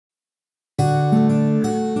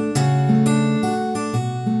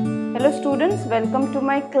welcome to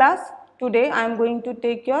my class. Today I am going to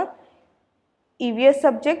take your E.V.S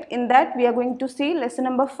subject. In that we are going to see lesson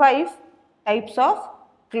number 5, types of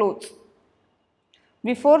clothes.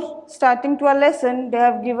 Before starting to our lesson, they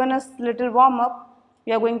have given us little warm up.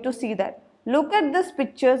 We are going to see that. Look at these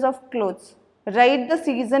pictures of clothes. Write the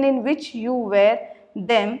season in which you wear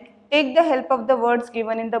them. Take the help of the words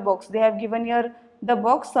given in the box. They have given here the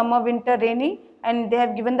box summer, winter, rainy, and they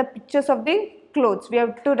have given the pictures of the clothes. We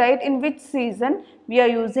have to write in which season we are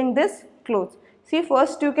using this clothes. See,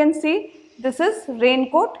 first you can see this is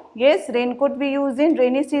raincoat. Yes, raincoat we use in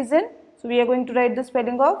rainy season. So we are going to write the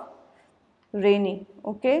spelling of rainy.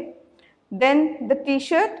 Okay. Then the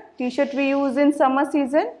t-shirt. T-shirt we use in summer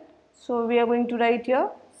season. So we are going to write here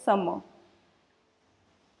summer.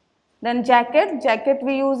 Then jacket. Jacket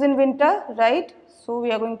we use in winter, right? So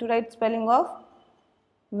we are going to write spelling of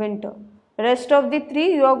winter. Rest of the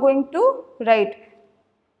three you are going to write.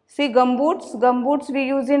 See, gumboots. Gumboots we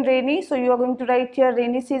use in rainy. So you are going to write here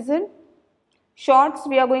rainy season. Shorts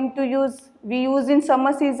we use in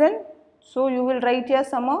summer season. So you will write here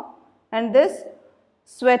summer. And this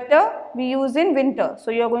sweater we use in winter. So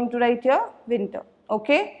you are going to write here winter.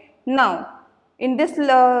 Okay. Now, in this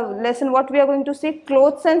lesson what we are going to see,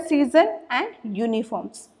 clothes and season and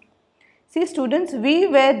uniforms. See students, we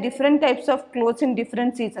wear different types of clothes in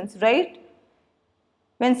different seasons, right?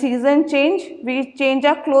 When season change, we change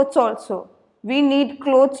our clothes also. We need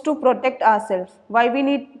clothes to protect ourselves. Why we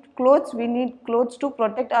need clothes? We need clothes to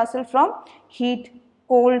protect ourselves from heat,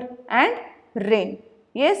 cold and rain.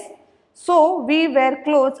 Yes? So, we wear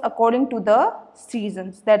clothes according to the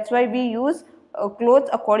seasons. That's why we use clothes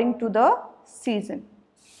according to the season.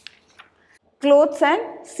 Clothes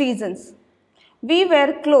and seasons. We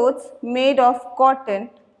wear clothes made of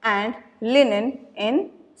cotton and linen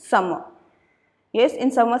in summer. Yes,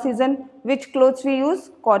 in summer season, which clothes we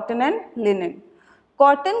use? Cotton and linen.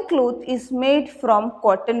 Cotton cloth is made from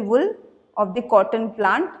cotton wool of the cotton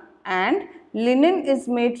plant, and linen is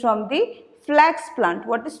made from the flax plant.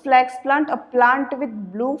 What is flax plant? A plant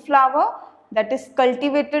with blue flower that is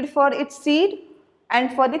cultivated for its seed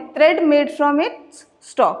and for the thread made from its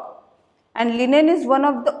stalk. And linen is one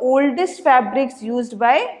of the oldest fabrics used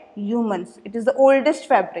by humans. It is the oldest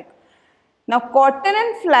fabric. Now, cotton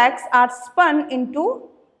and flax are spun into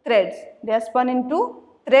threads. They are spun into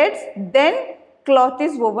threads. Then cloth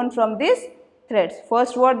is woven from these threads.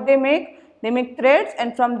 First, what they make? They make threads,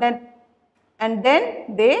 and from that, and then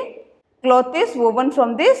cloth is woven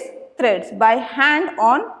from these threads by hand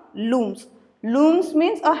on looms. Looms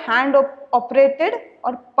means a hand operated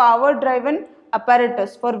or power driven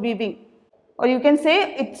apparatus for weaving, or you can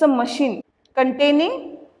say it's a machine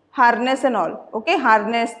containing harness and all. Okay,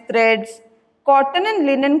 harness, threads. Cotton and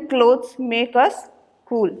linen clothes make us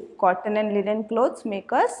cool. Cotton and linen clothes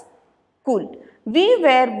make us cool. We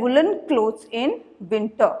wear woolen clothes in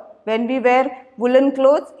winter. When we wear woolen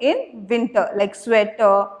clothes in winter, like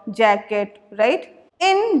sweater, jacket, right?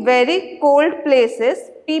 In very cold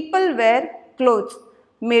places, people wear clothes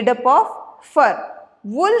made up of fur.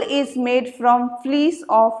 Wool is made from fleece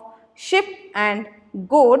of sheep and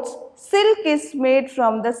goats. Silk is made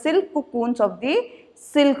from the silk cocoons of the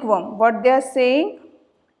silkworm. What they are saying?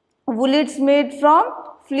 Wool is made from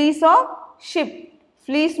fleece of sheep.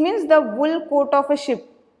 Fleece means the wool coat of a sheep.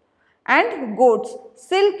 And goats.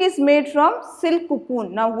 Silk is made from silk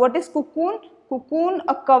cocoon. Now what is cocoon? Cocoon,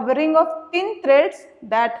 a covering of thin threads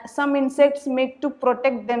that some insects make to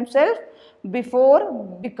protect themselves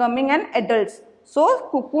before becoming an adult. So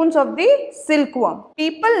cocoons of the silkworm.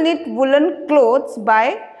 People knit woolen clothes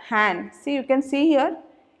by hand. See, you can see here,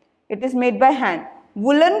 it is made by hand.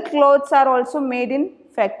 Woolen clothes are also made in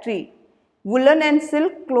factory. Woolen and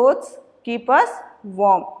silk clothes keep us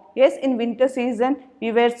warm. Yes, in winter season,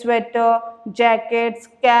 we wear sweater, jackets,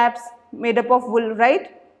 caps made up of wool, right?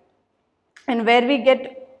 And where we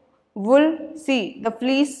get wool, see the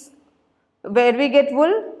fleece, where we get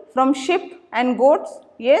wool from sheep and goats.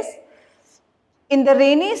 Yes. In the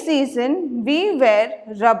rainy season, we wear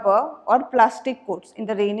rubber or plastic coats. In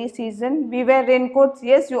the rainy season, we wear raincoats.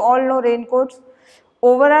 Yes, you all know raincoats.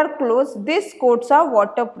 Over our clothes, these coats are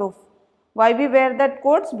waterproof. Why we wear that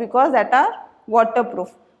coats? Because that are waterproof.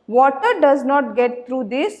 Water does not get through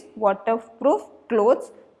these waterproof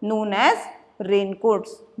clothes known as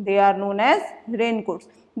raincoats. They are known as raincoats.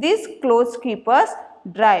 These clothes keep us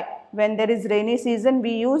dry. When there is rainy season,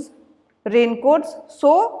 we use raincoats.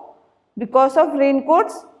 So, because of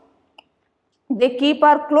raincoats, they keep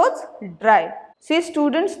our clothes dry. See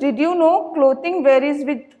students, did you know clothing varies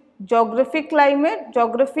with geography, climate,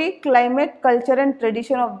 culture and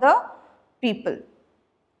tradition of the people.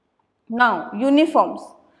 Now, uniforms.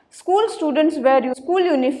 School students wear school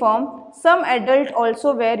uniform. Some adults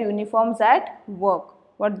also wear uniforms at work.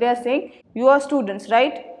 What they are saying? You are students,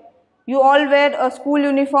 right? You all wear a school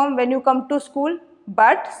uniform when you come to school,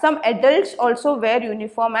 but some adults also wear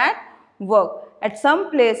uniform at work. At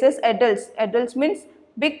some places, adults means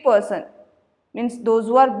big person, means those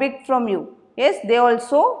who are big from you. Yes, they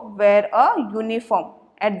also wear a uniform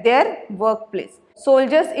at their workplace.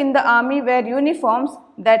 Soldiers in the army wear uniforms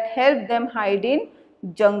that help them hide in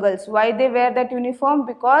jungles. Why they wear that uniform?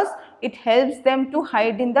 Because it helps them to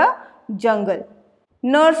hide in the jungle.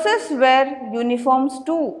 Nurses wear uniforms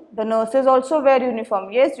too. The nurses also wear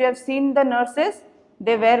uniform. Yes, you have seen the nurses.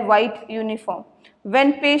 They wear white uniform.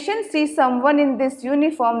 When patients see someone in this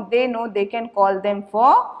uniform, they know they can call them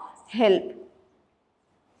for help.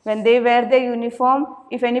 When they wear their uniform,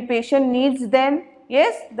 if any patient needs them,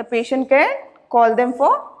 yes, the patient can call them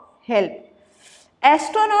for help.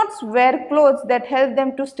 Astronauts wear clothes that help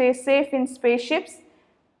them to stay safe in spaceships.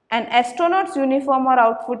 An astronaut's uniform or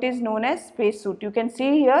outfit is known as spacesuit. You can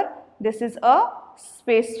see here, this is a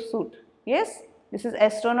spacesuit. Yes, this is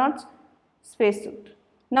astronaut's spacesuit.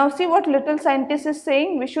 Now see what little scientist is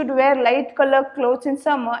saying. We should wear light color clothes in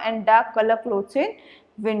summer and dark color clothes in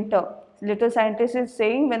winter. Little scientist is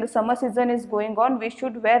saying when the summer season is going on, we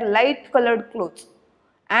should wear light colored clothes.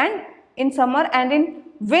 And in summer and in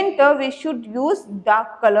winter, we should use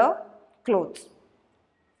dark color clothes.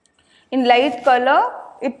 In light color,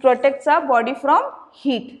 it protects our body from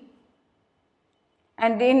heat.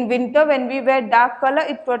 And in winter, when we wear dark color,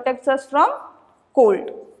 it protects us from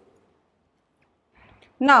cold.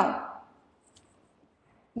 Now,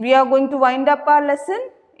 we are going to wind up our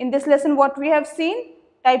lesson. In this lesson, what we have seen?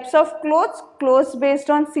 Types of clothes, clothes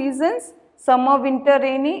based on seasons, summer, winter,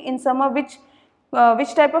 rainy. In summer, which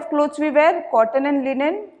type of clothes we wear? Cotton and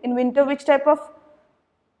linen. In winter, which type of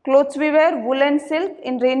clothes we wear? Wool and silk.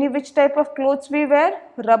 In rainy, which type of clothes we wear?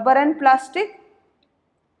 Rubber and plastic.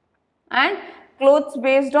 And clothes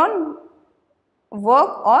based on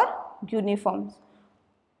work or uniforms.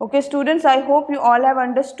 Okay students, I hope you all have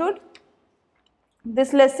understood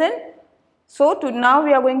this lesson. So now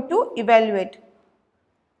we are going to evaluate.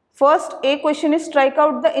 First, A question is strike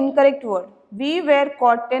out the incorrect word. We wear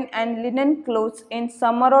cotton and linen clothes in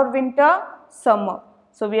summer or winter? Summer.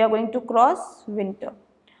 So we are going to cross winter.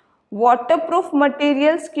 Waterproof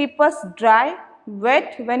materials keep us dry.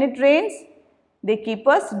 Wet when it rains, they keep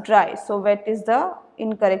us dry. So wet is the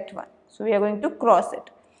incorrect one. So we are going to cross it.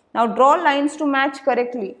 Now draw lines to match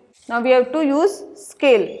correctly. Now we have to use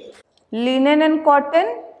scale. Linen and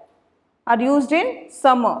cotton are used in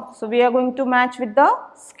summer. So we are going to match with the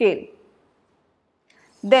scale.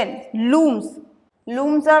 Then looms.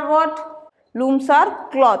 Looms are what? Looms are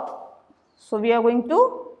cloth. So we are going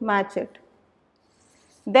to match it.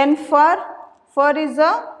 Then fur. Fur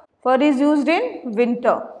is used in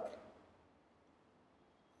winter.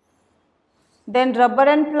 Then rubber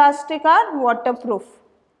and plastic are waterproof.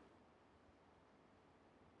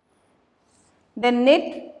 Then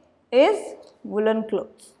knit is woolen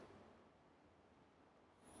clothes.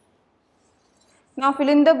 Now fill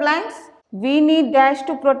in the blanks. We need dash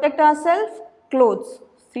to protect ourselves. Clothes.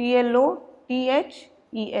 CLOTHES.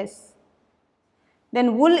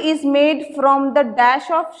 Then wool is made from the dash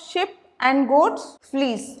of sheep and goats.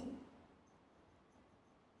 Fleece.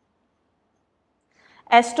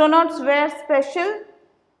 Astronauts wear special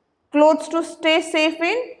clothes to stay safe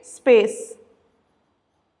in space.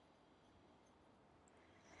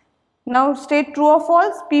 Now state true or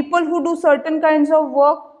false. People who do certain kinds of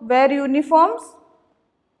work wear uniforms.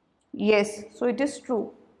 Yes, so it is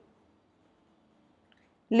true.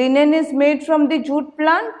 Linen is made from the jute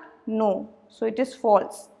plant. No, so it is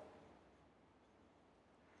false.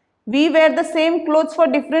 We wear the same clothes for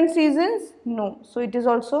different seasons. No, so it is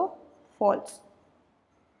also false.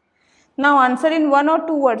 Now answer in one or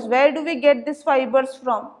two words. Where do we get these fibers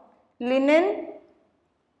from? Linen,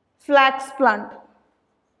 flax plant.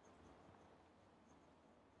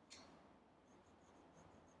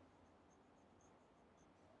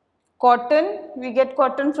 Cotton, we get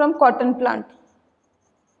cotton from cotton plant.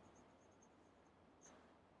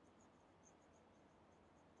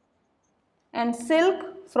 And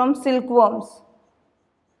silk from silkworms.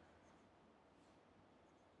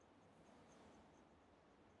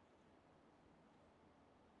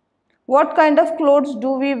 What kind of clothes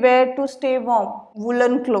do we wear to stay warm?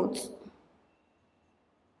 Woolen clothes.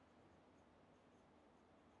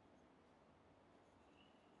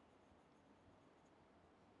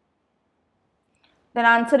 Then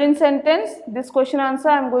answer in sentence. This question answer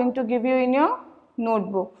I am going to give you in your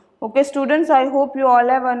notebook. Okay students, I hope you all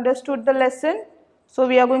have understood the lesson. So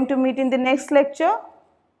we are going to meet in the next lecture.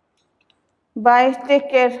 Bye. Take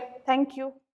care. Thank you.